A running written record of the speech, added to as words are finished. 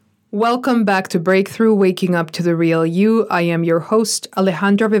Welcome back to Breakthrough Waking Up to the Real You. I am your host,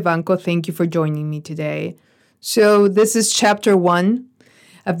 Alejandra Vivanco. Thank you for joining me today. So, this is chapter 1.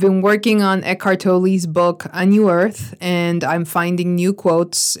 I've been working on Eckhart Tolle's book, A New Earth, and I'm finding new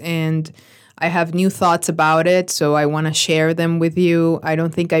quotes and I have new thoughts about it, so I want to share them with you. I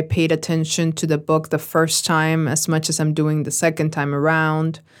don't think I paid attention to the book the first time as much as I'm doing the second time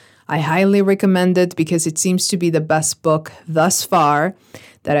around. I highly recommend it because it seems to be the best book thus far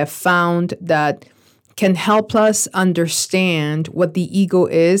that I've found that can help us understand what the ego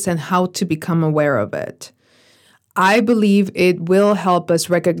is and how to become aware of it. I believe it will help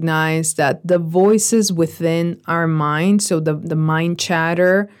us recognize that the voices within our mind, so the mind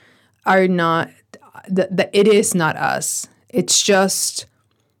chatter, are not, it is not us. It's just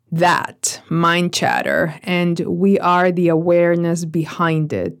that mind chatter, and we are the awareness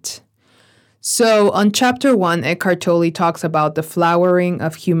behind it. So on chapter 1, Eckhart Tolle talks about the flowering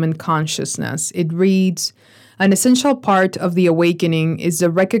of human consciousness. It reads, "An essential part of the awakening is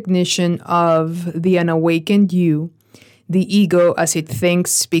the recognition of the unawakened you, the ego as it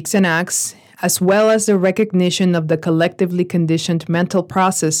thinks, speaks, and acts, as well as the recognition of the collectively conditioned mental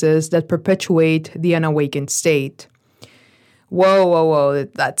processes that perpetuate the unawakened state." Whoa.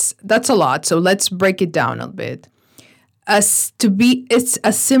 That's a lot. So let's break it down a bit. It's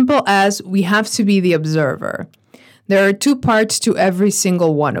as simple as we have to be the observer. There are two parts to every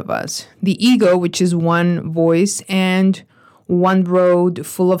single one of us. The ego, which is one voice and one road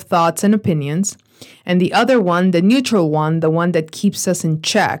full of thoughts and opinions. And the other one, the neutral one, the one that keeps us in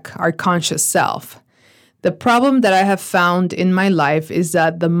check, our conscious self. The problem that I have found in my life is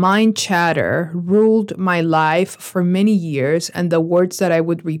that the mind chatter ruled my life for many years, and the words that I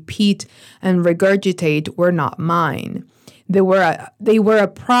would repeat and regurgitate were not mine. They were a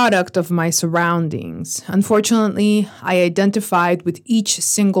product of my surroundings. Unfortunately, I identified with each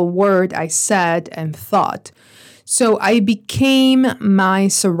single word I said and thought. So I became my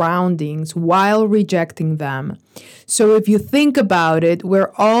surroundings while rejecting them. So if you think about it,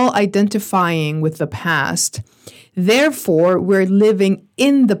 we're all identifying with the past. Therefore, we're living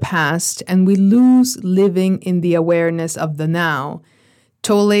in the past and we lose living in the awareness of the now.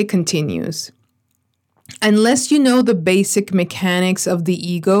 Tolle continues, "Unless you know the basic mechanics of the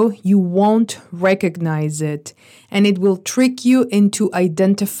ego, you won't recognize it, and it will trick you into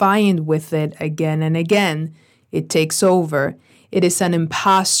identifying with it again and again. It takes over. It is an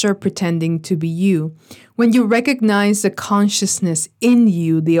imposter pretending to be you. When you recognize the consciousness in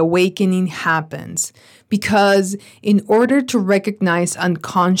you, the awakening happens. Because in order to recognize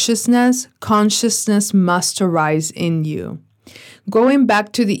unconsciousness, consciousness must arise in you." Going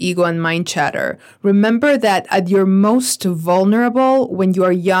back to the ego and mind chatter, remember that at your most vulnerable, when you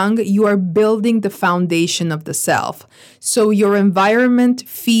are young, you are building the foundation of the self. So your environment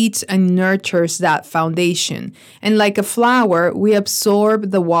feeds and nurtures that foundation. And like a flower, we absorb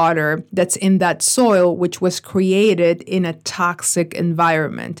the water that's in that soil, which was created in a toxic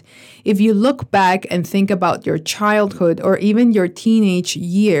environment. If you look back and think about your childhood or even your teenage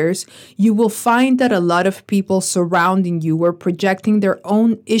years, you will find that a lot of people surrounding you were projecting their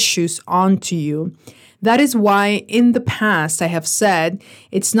own issues onto you. That is why in the past I have said,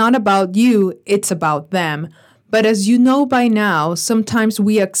 it's not about you, it's about them. But as you know by now, sometimes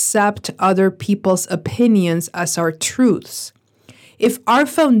we accept other people's opinions as our truths. If our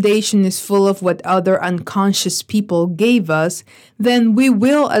foundation is full of what other unconscious people gave us, then we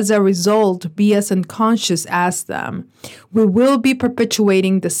will, as a result, be as unconscious as them. We will be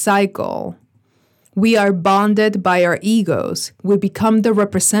perpetuating the cycle. We are bonded by our egos. We become the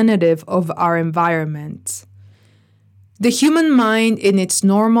representative of our environment. The human mind in its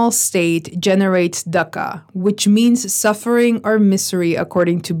normal state generates dukkha, which means suffering or misery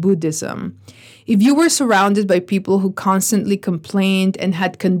according to Buddhism. If you were surrounded by people who constantly complained and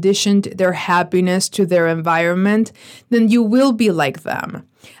had conditioned their happiness to their environment, then you will be like them.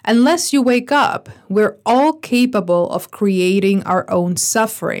 Unless you wake up, we're all capable of creating our own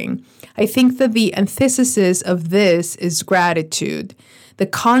suffering. I think that the antithesis of this is gratitude, the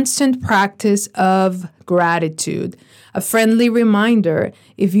constant practice of gratitude. A friendly reminder,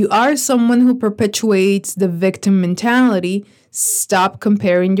 if you are someone who perpetuates the victim mentality, stop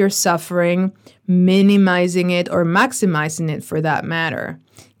comparing your suffering, minimizing it, or maximizing it for that matter.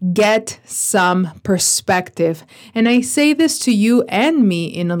 Get some perspective. And I say this to you and me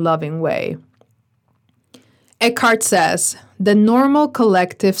in a loving way. Eckhart says, "The normal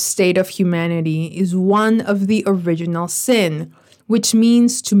collective state of humanity is one of the original sin, which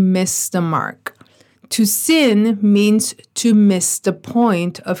means to miss the mark. To sin means to miss the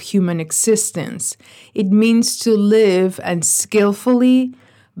point of human existence. It means to live and skillfully,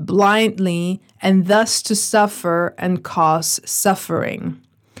 blindly, and thus to suffer and cause suffering.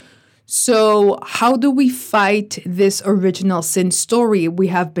 So, how do we fight this original sin story we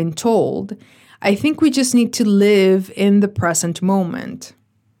have been told? I think we just need to live in the present moment.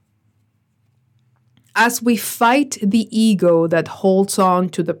 As we fight the ego that holds on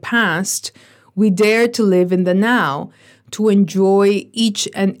to the past, we dare to live in the now, to enjoy each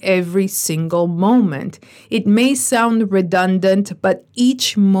and every single moment. It may sound redundant, but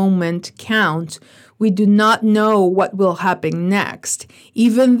each moment counts. We do not know what will happen next,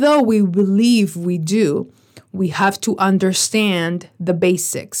 even though we believe we do. We have to understand the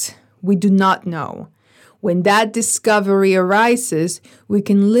basics. We do not know. When that discovery arises, we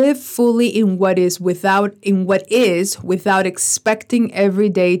can live fully in what is without expecting every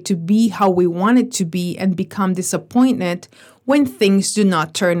day to be how we want it to be and become disappointed when things do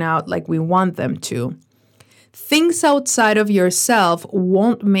not turn out like we want them to. Things outside of yourself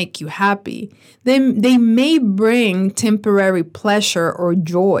won't make you happy. They may bring temporary pleasure or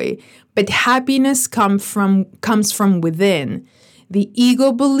joy, but happiness comes from within. The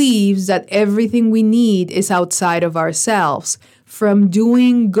ego believes that everything we need is outside of ourselves. From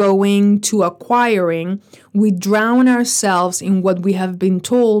doing, going, to acquiring, we drown ourselves in what we have been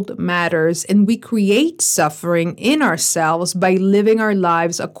told matters, and we create suffering in ourselves by living our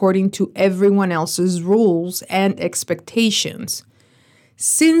lives according to everyone else's rules and expectations.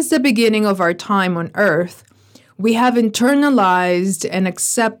 Since the beginning of our time on earth, we have internalized and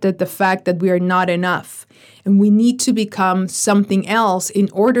accepted the fact that we are not enough, and we need to become something else in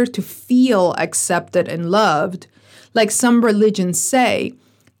order to feel accepted and loved. Like some religions say,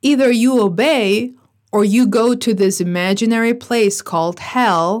 either you obey or you go to this imaginary place called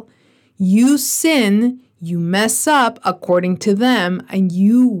hell, you sin, you mess up according to them, and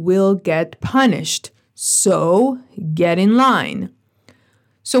you will get punished. So get in line.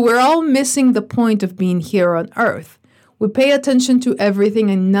 So we're all missing the point of being here on earth. We pay attention to everything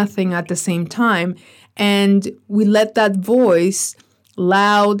and nothing at the same time, and we let that voice,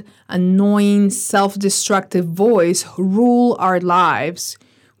 loud, annoying, self-destructive voice, rule our lives.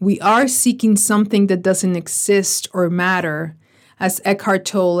 We are seeking something that doesn't exist or matter. As Eckhart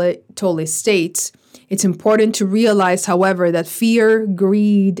Tolle states, it's important to realize, however, that fear,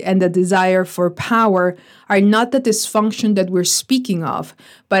 greed, and the desire for power are not the dysfunction that we're speaking of,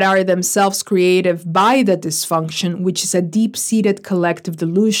 but are themselves created by the dysfunction, which is a deep-seated collective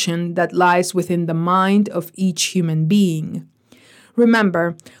delusion that lies within the mind of each human being.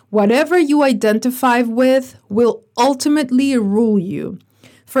 Remember, whatever you identify with will ultimately rule you.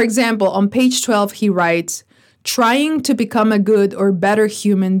 For example, on page 12, he writes, "Trying to become a good or better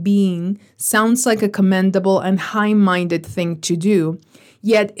human being sounds like a commendable and high-minded thing to do.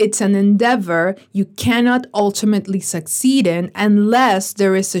 Yet it's an endeavor you cannot ultimately succeed in unless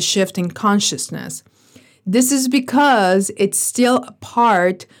there is a shift in consciousness. This is because it's still a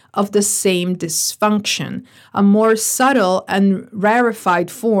part of the same dysfunction, a more subtle and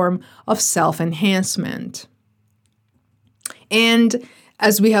rarefied form of self-enhancement." And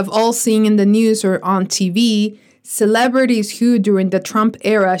as we have all seen in the news or on TV, celebrities who during the Trump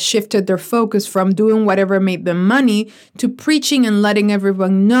era shifted their focus from doing whatever made them money to preaching and letting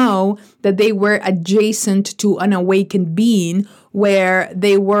everyone know that they were adjacent to an awakened being where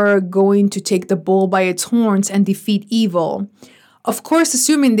they were going to take the bull by its horns and defeat evil. Of course,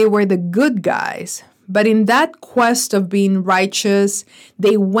 assuming they were the good guys. But in that quest of being righteous,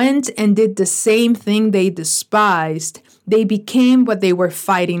 they went and did the same thing they despised. They became what they were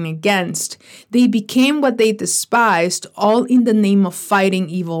fighting against. They became what they despised, all in the name of fighting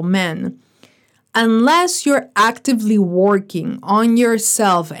evil men. Unless you're actively working on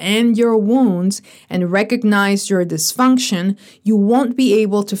yourself and your wounds and recognize your dysfunction, you won't be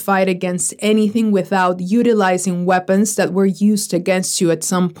able to fight against anything without utilizing weapons that were used against you at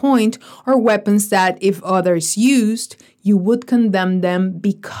some point, or weapons that, if others used, you would condemn them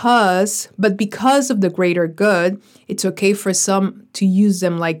because of the greater good, it's okay for some to use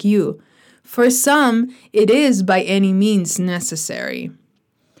them like you. For some, it is by any means necessary.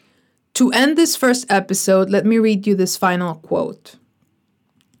 To end this first episode, let me read you this final quote.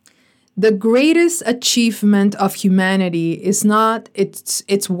 "The greatest achievement of humanity is not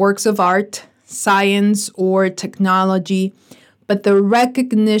its works of art, science, or technology, but the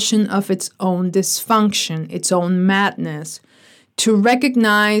recognition of its own dysfunction, its own madness. To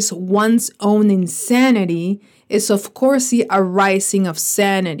recognize one's own insanity is, of course, the arising of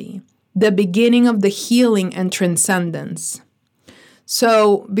sanity, the beginning of the healing and transcendence."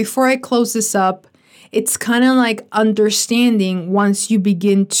 So before I close this up, it's kind of like understanding once you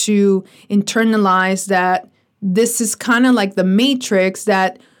begin to internalize that this is kind of like the Matrix,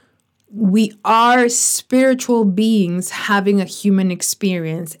 that we are spiritual beings having a human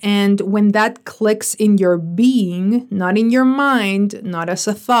experience. And when that clicks in your being, not in your mind, not as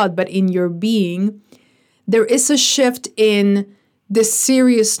a thought, but in your being, there is a shift in the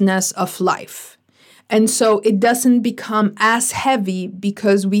seriousness of life. And so it doesn't become as heavy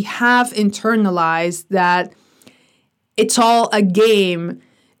because we have internalized that it's all a game,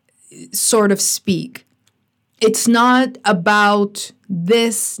 sort of speak. It's not about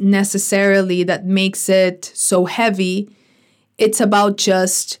this necessarily that makes it so heavy. It's about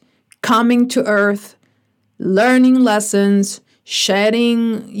just coming to earth, learning lessons,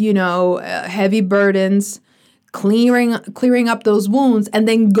 shedding, heavy burdens, clearing up those wounds, and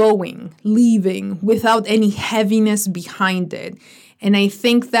then leaving without any heaviness behind it. And I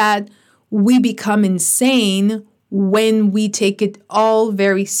think that we become insane when we take it all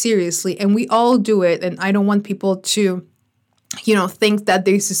very seriously, and we all do it. And I don't want people to, think that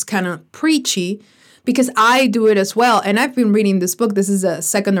this is kind of preachy, because I do it as well. And I've been reading this book. This is the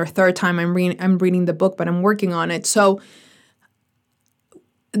second or third time I'm reading the book, but I'm working on it. So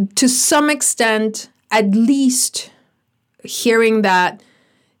to some extent, at least hearing that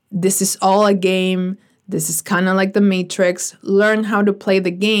this is all a game, this is kind of like the Matrix, learn how to play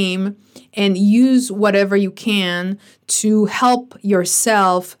the game and use whatever you can to help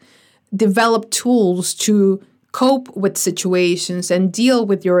yourself develop tools to cope with situations and deal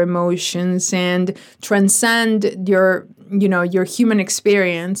with your emotions and transcend your human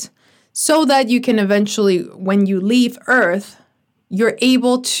experience, so that you can eventually, when you leave Earth, you're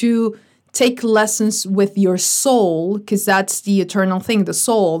able to take lessons with your soul, because that's the eternal thing, the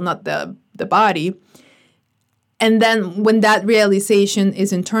soul, not the body. And then when that realization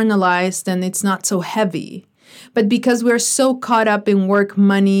is internalized, then it's not so heavy. But because we're so caught up in work,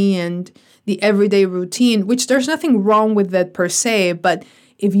 money, and the everyday routine, which there's nothing wrong with that per se, but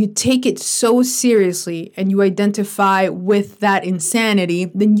if you take it so seriously and you identify with that insanity,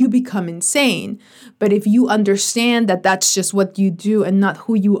 then you become insane. But if you understand that that's just what you do and not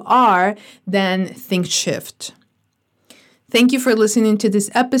who you are, then things shift. Thank you for listening to this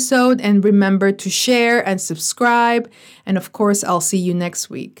episode, and remember to share and subscribe. And of course, I'll see you next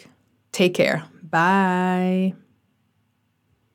week. Take care. Bye.